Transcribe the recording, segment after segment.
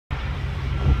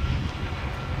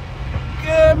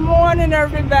Good morning,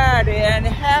 everybody, and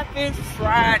happy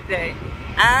Friday.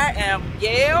 I am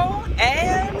Gail,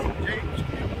 and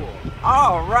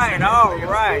all right.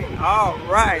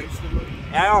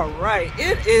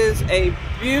 It is a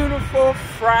beautiful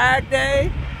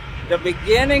Friday, the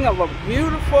beginning of a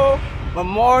beautiful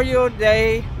Memorial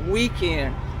Day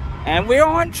weekend. And we're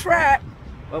on track,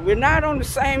 but we're not on the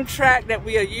same track that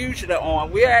we are usually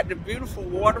on. We're at the beautiful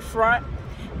waterfront.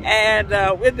 And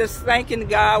we're just thanking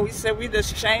God. We said we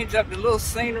just changed up the little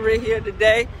scenery here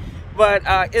today, but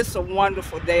it's a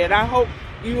wonderful day. And I hope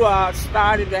you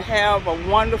started to have a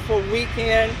wonderful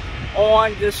weekend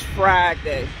on this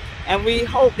Friday. And we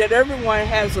hope that everyone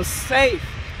has a safe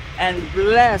and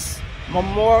blessed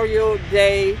Memorial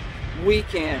Day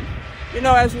weekend. You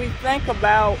know, as we think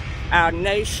about our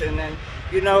nation, and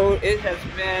you know, it has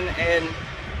been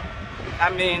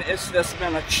it's just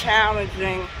been a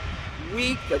challenging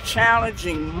week, a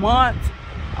challenging month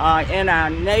in our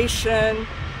nation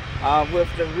with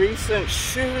the recent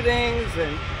shootings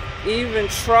and even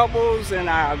troubles in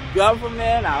our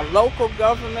government, our local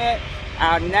government,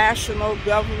 our national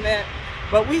government.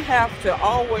 But we have to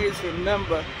always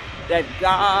remember that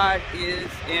God is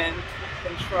in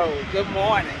control. Good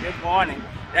morning,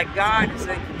 that God is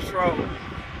in control.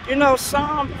 You know,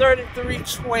 Psalm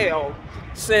 33:12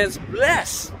 says,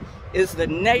 "Blessed is the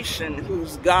nation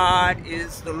whose God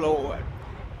is the Lord."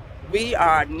 We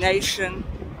are a nation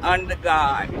under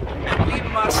God, and we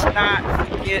must not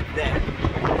forget that,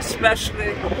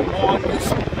 especially on this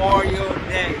Memorial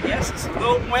Day. Yes, it's a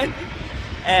little windy,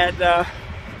 and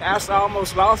Pastor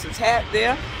almost lost his hat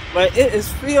there, but it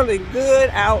is feeling good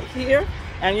out here.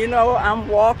 And you know, I'm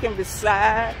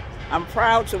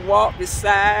proud to walk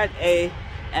beside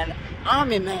an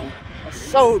Army man, a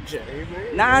soldier.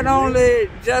 Amen. Not only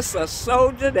just a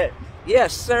soldier that,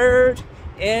 yes, served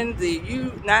in the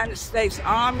United States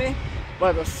Army,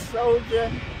 but a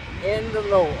soldier in the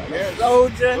Lord. Yes. A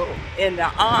soldier in the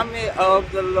army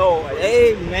of the Lord.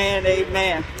 Amen,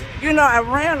 amen. You know, I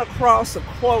ran across a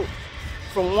quote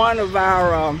from one of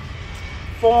our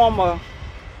former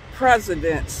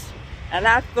presidents, and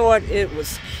I thought it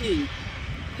was key.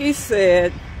 He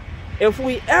said, "If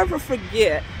we ever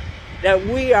forget that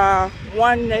we are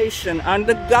one nation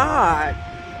under God,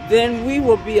 then we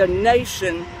will be a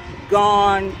nation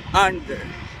gone under."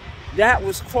 That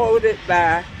was quoted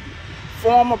by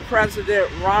former President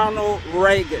Ronald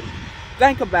Reagan.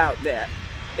 Think about that.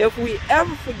 If we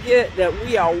ever forget that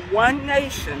we are one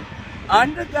nation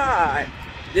under God,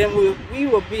 then we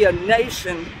will be a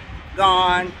nation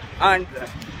gone under.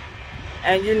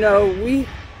 And you know, we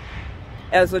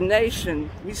as a nation,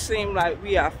 we seem like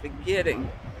we are forgetting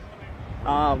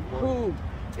who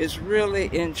is really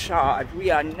in charge.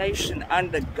 We are a nation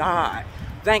under God.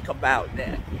 Think about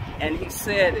that. And he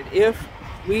said that if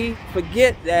we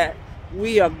forget that,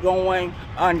 we are going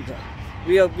under.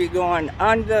 We'll be going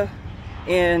under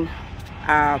in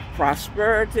our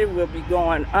prosperity. We'll be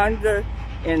going under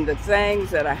in the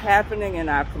things that are happening in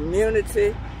our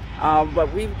community.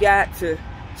 But we've got to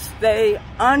stay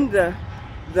under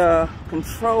the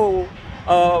control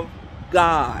of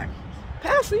God.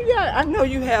 Pastor, I know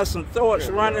you have some thoughts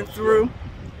running through.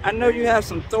 I know you have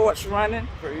some thoughts running.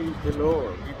 Praise the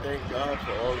Lord. We thank God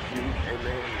for all of you.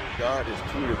 Amen. God is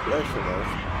truly blessing us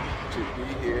to be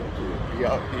here, to be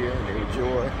out here and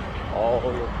enjoy all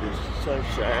of this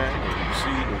sunshine and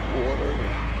see the water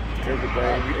and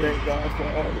everything. We thank God for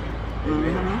all of you.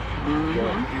 Amen.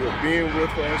 You are being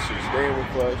with us and staying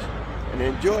with us, and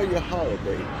enjoy your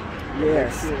holiday.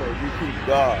 Yes. Make sure that you keep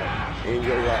God in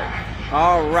your life.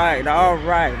 All right.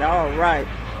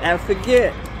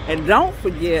 And don't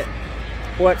forget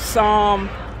what Psalm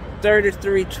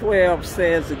 33:12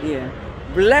 says again.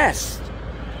 "Blessed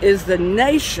is the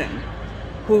nation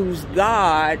whose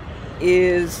God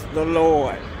is the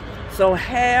Lord." So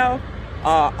have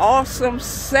an awesome,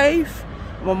 safe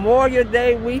Memorial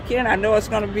Day weekend. I know it's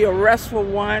going to be a restful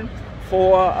one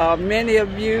for many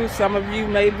of you. Some of you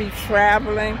may be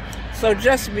traveling. So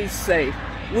just be safe.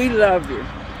 We love you.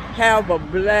 Have a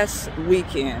blessed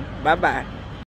weekend. Bye-bye.